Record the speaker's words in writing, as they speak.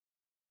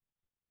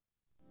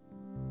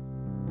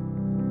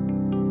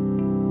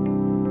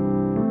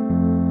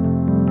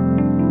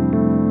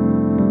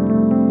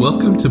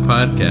Welcome to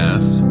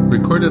podcasts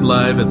recorded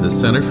live at the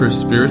Center for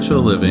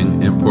Spiritual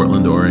Living in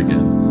Portland,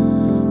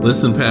 Oregon.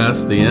 Listen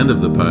past the end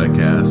of the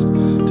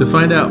podcast to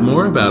find out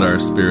more about our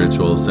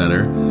spiritual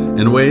center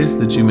and ways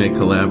that you may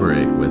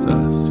collaborate with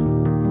us.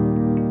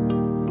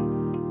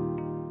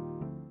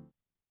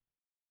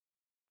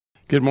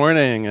 Good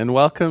morning and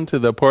welcome to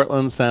the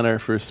Portland Center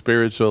for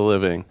Spiritual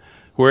Living.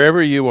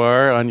 Wherever you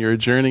are on your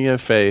journey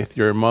of faith,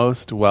 you're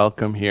most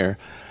welcome here.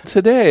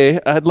 Today,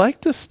 I'd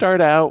like to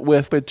start out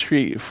with a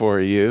treat for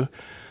you.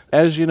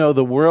 As you know,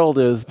 the world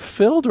is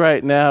filled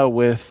right now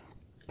with,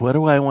 what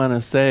do I want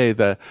to say,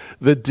 the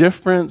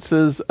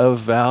differences of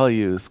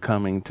values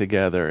coming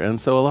together. And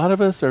so a lot of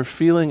us are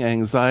feeling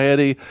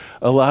anxiety.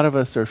 A lot of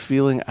us are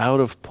feeling out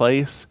of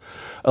place.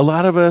 A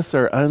lot of us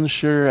are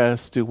unsure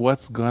as to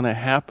what's going to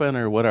happen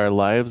or what our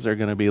lives are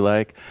going to be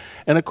like.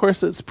 And of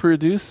course, it's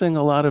producing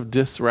a lot of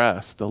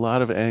disrest, a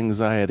lot of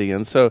anxiety.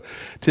 And so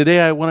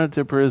today I wanted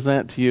to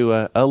present to you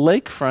a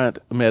lakefront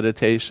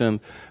meditation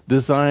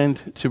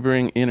designed to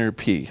bring inner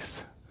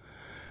peace.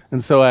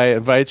 And so I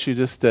invite you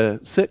just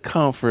to sit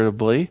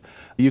comfortably.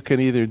 You can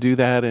either do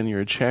that in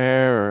your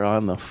chair or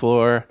on the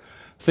floor.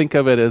 Think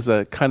of it as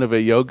a kind of a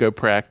yoga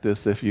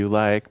practice if you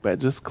like, but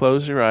just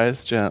close your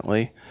eyes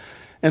gently.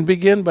 And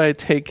begin by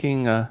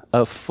taking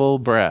a full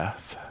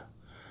breath.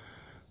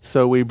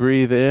 So we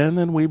breathe in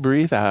and we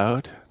breathe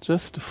out,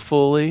 just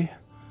fully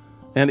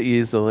and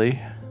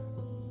easily.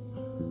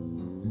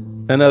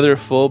 Another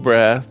full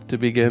breath to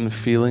begin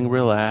feeling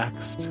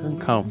relaxed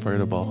and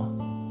comfortable.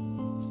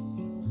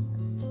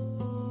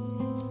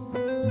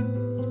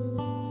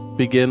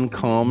 Begin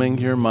calming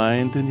your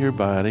mind and your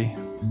body.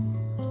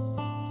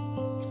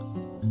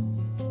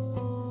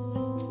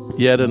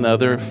 Yet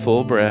another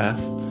full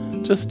breath,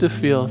 just to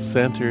feel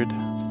centered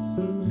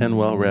and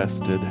well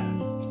rested.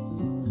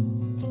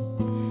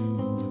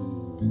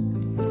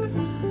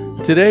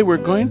 Today we're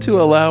going to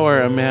allow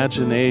our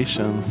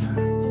imaginations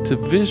to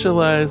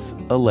visualize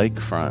a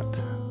lakefront.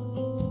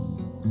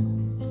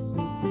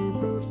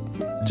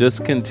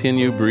 Just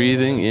continue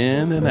breathing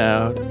in and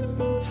out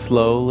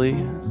slowly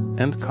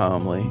and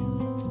calmly.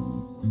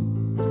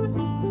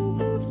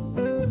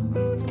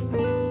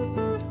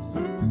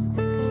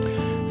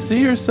 See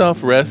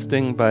yourself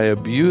resting by a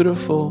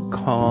beautiful,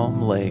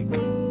 calm lake.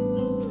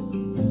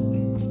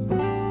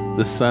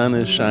 The sun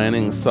is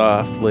shining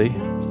softly,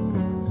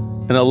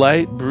 and a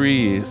light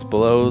breeze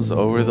blows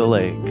over the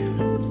lake.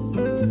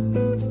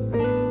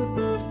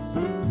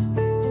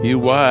 You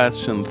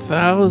watch, and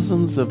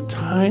thousands of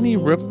tiny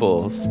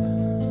ripples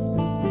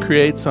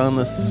creates on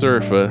the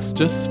surface,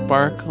 just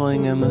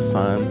sparkling in the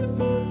sun.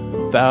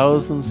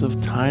 Thousands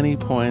of tiny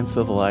points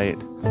of light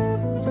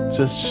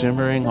just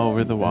shimmering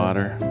over the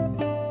water.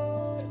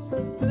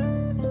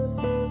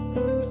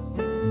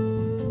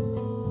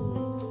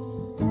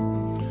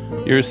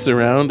 Your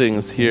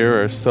surroundings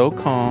here are so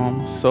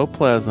calm, so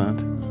pleasant,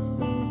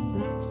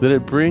 that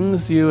it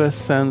brings you a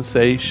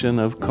sensation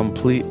of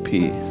complete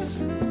peace.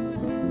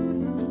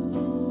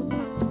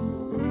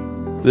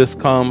 This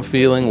calm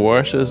feeling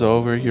washes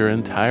over your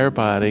entire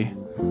body,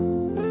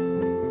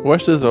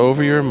 washes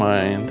over your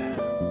mind.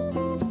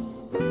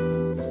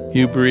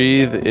 You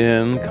breathe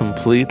in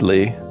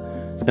completely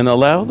and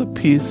allow the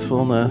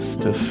peacefulness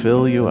to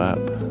fill you up.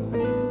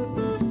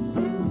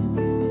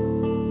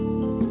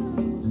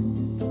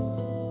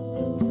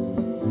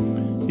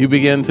 You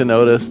begin to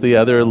notice the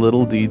other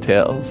little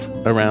details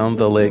around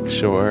the lake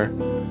shore.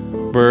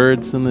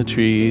 Birds in the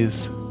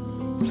trees,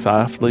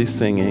 softly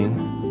singing.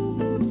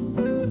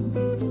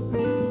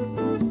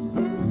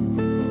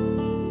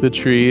 The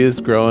trees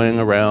growing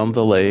around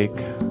the lake.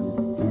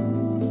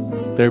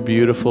 Their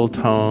beautiful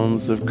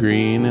tones of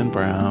green and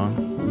brown.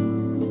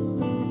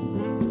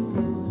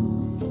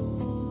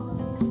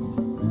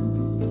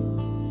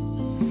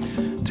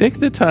 Take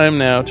the time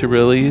now to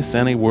release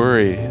any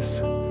worries,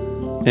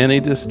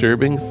 any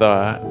disturbing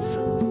thoughts,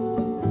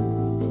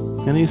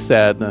 any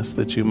sadness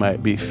that you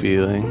might be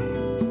feeling.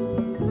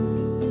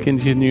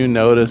 Continue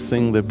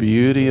noticing the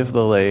beauty of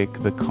the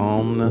lake, the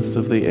calmness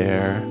of the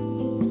air,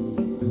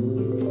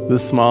 the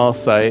small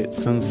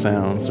sights and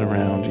sounds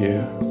around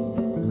you.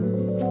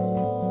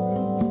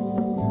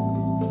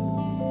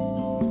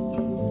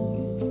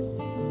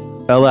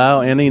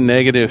 Allow any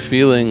negative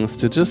feelings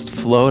to just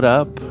float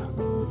up,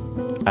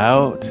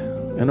 out,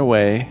 and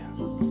away.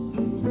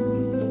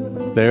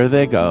 There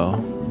they go.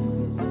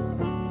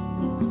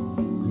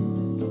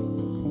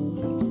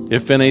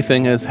 If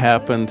anything has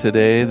happened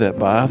today that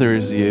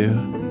bothers you,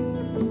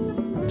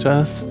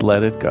 just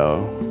let it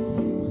go.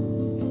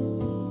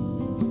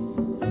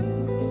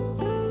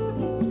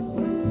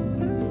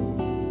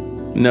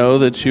 Know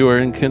that you are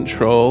in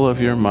control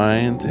of your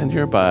mind and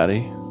your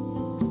body.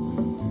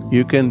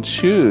 You can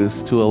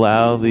choose to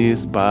allow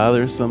these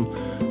bothersome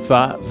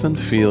thoughts and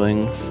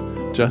feelings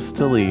just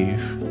to leave.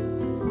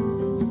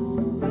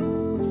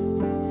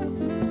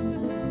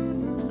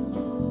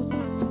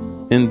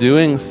 In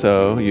doing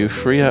so, you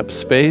free up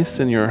space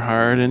in your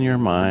heart and your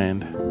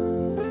mind,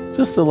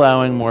 just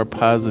allowing more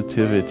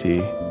positivity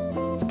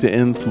to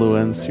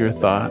influence your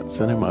thoughts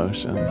and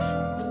emotions.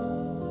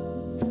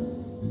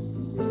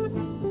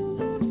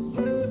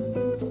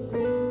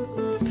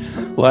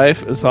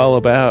 Life is all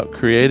about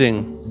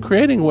creating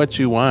what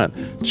you want,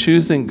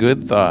 choosing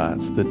good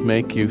thoughts that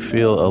make you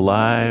feel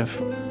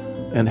alive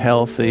and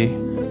healthy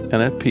and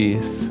at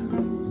peace.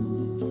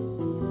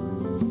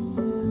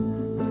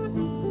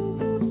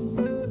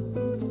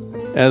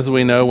 As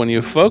we know, when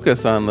you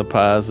focus on the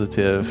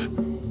positive,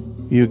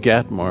 you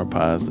get more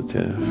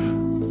positive.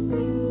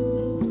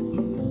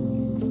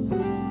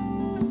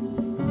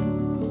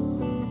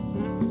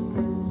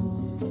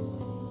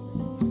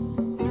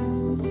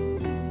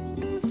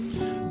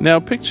 Now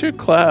picture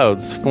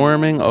clouds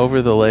forming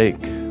over the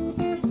lake.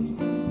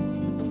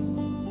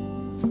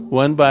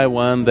 One by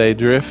one they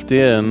drift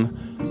in,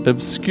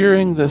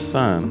 obscuring the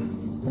sun.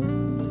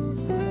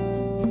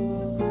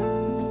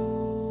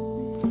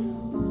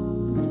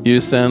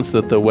 You sense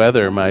that the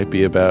weather might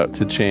be about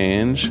to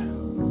change,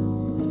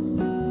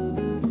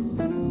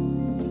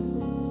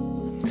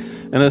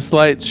 and a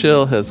slight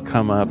chill has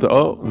come up.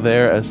 Oh,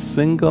 there a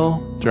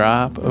single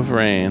drop of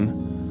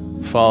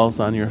rain falls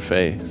on your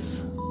face.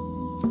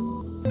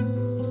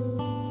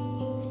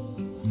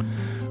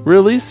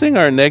 Releasing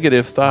our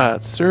negative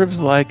thoughts serves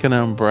like an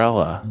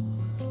umbrella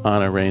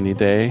on a rainy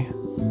day.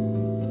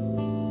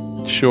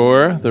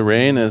 Sure, the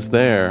rain is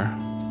there,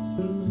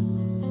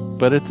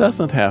 but it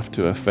doesn't have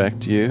to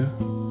affect you.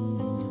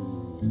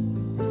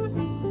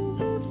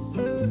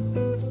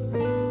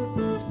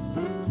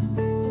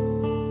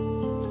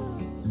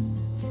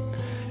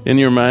 In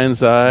your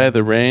mind's eye,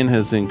 the rain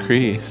has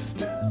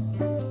increased.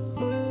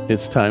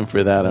 It's time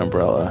for that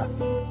umbrella.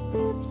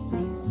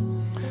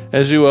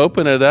 As you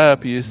open it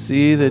up, you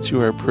see that you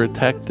are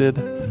protected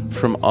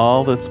from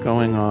all that's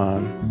going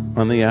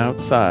on the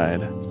outside.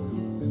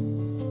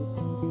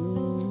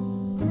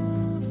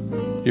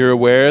 You're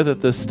aware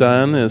that the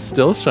sun is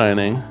still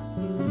shining.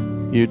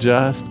 You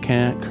just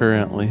can't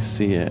currently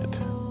see it.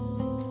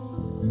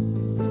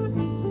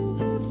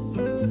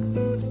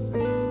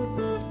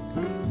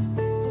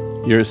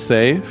 You're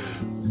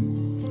safe,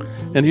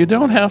 and you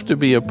don't have to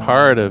be a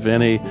part of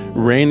any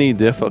rainy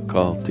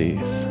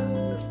difficulties.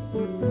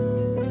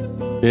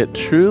 It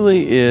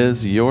truly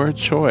is your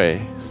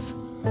choice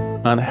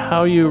on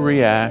how you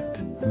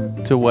react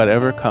to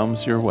whatever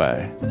comes your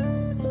way.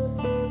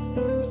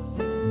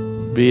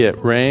 Be it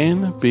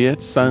rain, be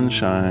it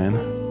sunshine,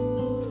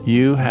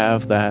 you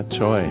have that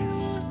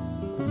choice.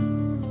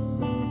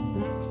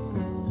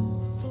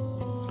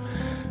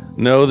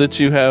 Know that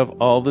you have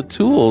all the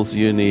tools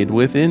you need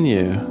within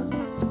you,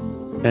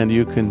 and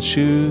you can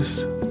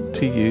choose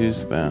to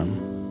use them.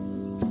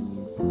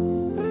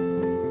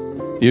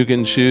 You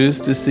can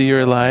choose to see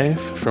your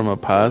life from a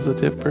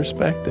positive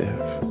perspective.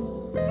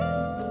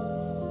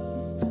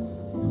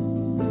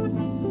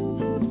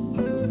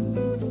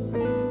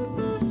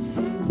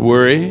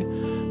 Worry,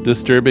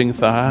 disturbing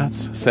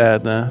thoughts,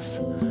 sadness,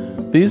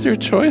 these are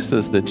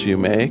choices that you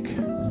make,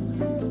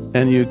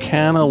 and you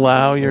can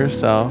allow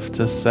yourself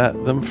to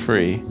set them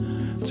free.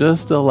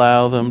 Just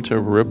allow them to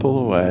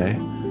ripple away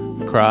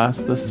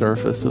across the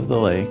surface of the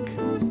lake.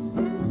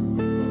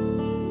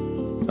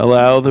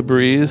 Allow the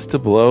breeze to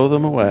blow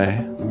them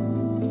away.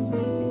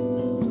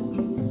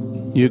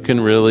 You can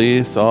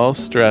release all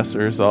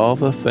stressors, all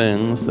the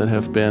things that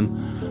have been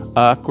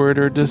awkward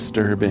or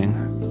disturbing,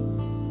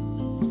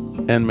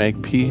 and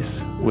make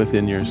peace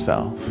within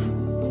yourself.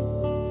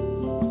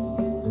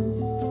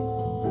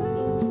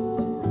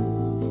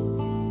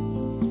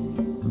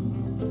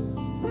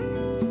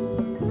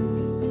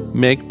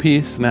 Make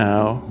peace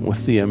now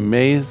with the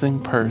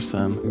amazing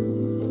person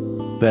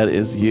that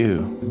is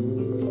you.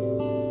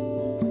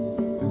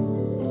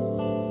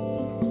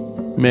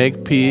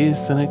 Make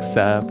peace and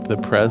accept the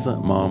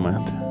present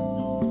moment.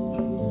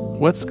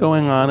 What's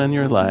going on in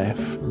your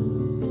life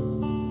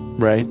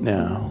right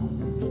now?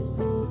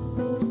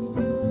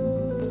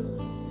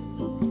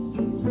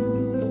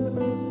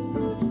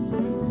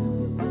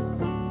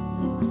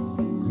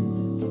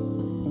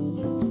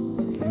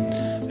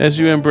 As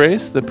you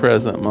embrace the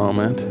present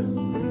moment,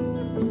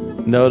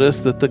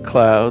 notice that the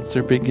clouds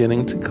are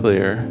beginning to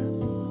clear.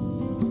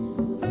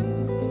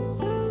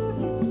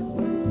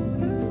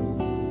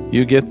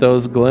 You get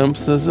those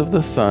glimpses of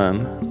the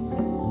sun.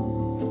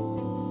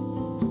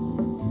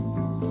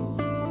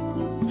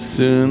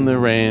 Soon the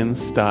rain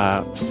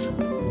stops,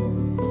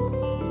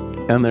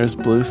 and there's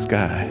blue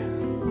sky.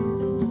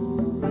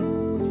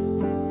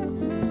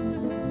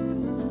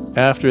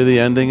 After the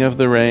ending of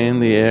the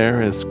rain, the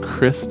air is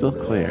crystal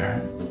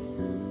clear,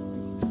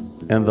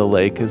 and the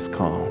lake is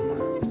calm.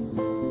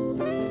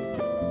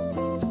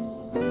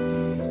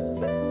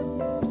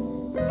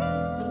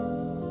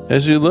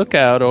 As you look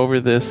out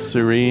over this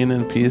serene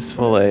and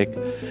peaceful lake,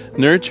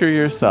 nurture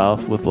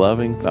yourself with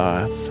loving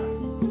thoughts.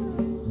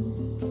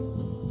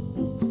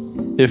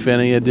 If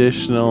any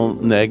additional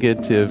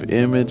negative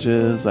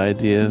images,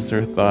 ideas,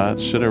 or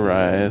thoughts should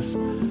arise,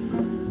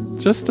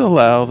 just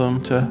allow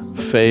them to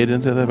fade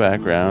into the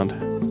background.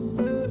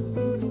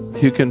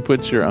 You can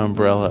put your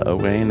umbrella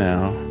away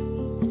now.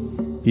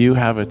 You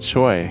have a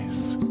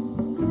choice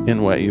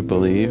in what you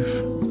believe.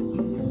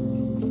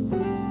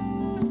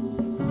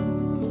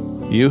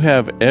 You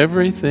have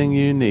everything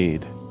you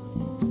need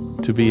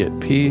to be at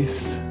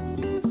peace,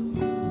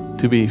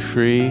 to be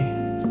free,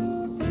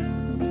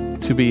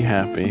 to be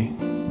happy.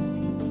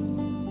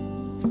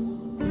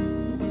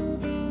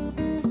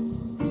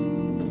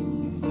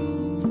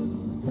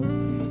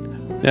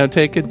 Now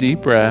take a deep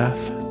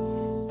breath,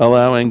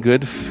 allowing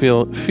good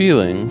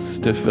feelings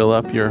to fill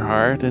up your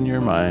heart and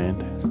your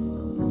mind.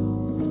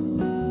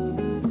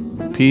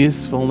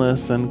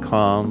 Peacefulness and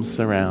calm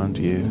surround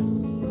you.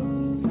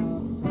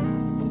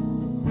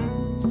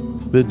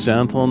 The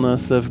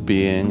gentleness of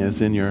being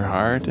is in your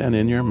heart and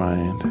in your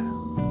mind.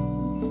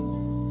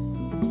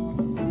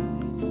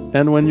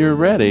 And when you're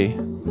ready,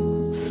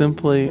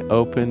 simply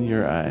open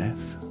your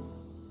eyes.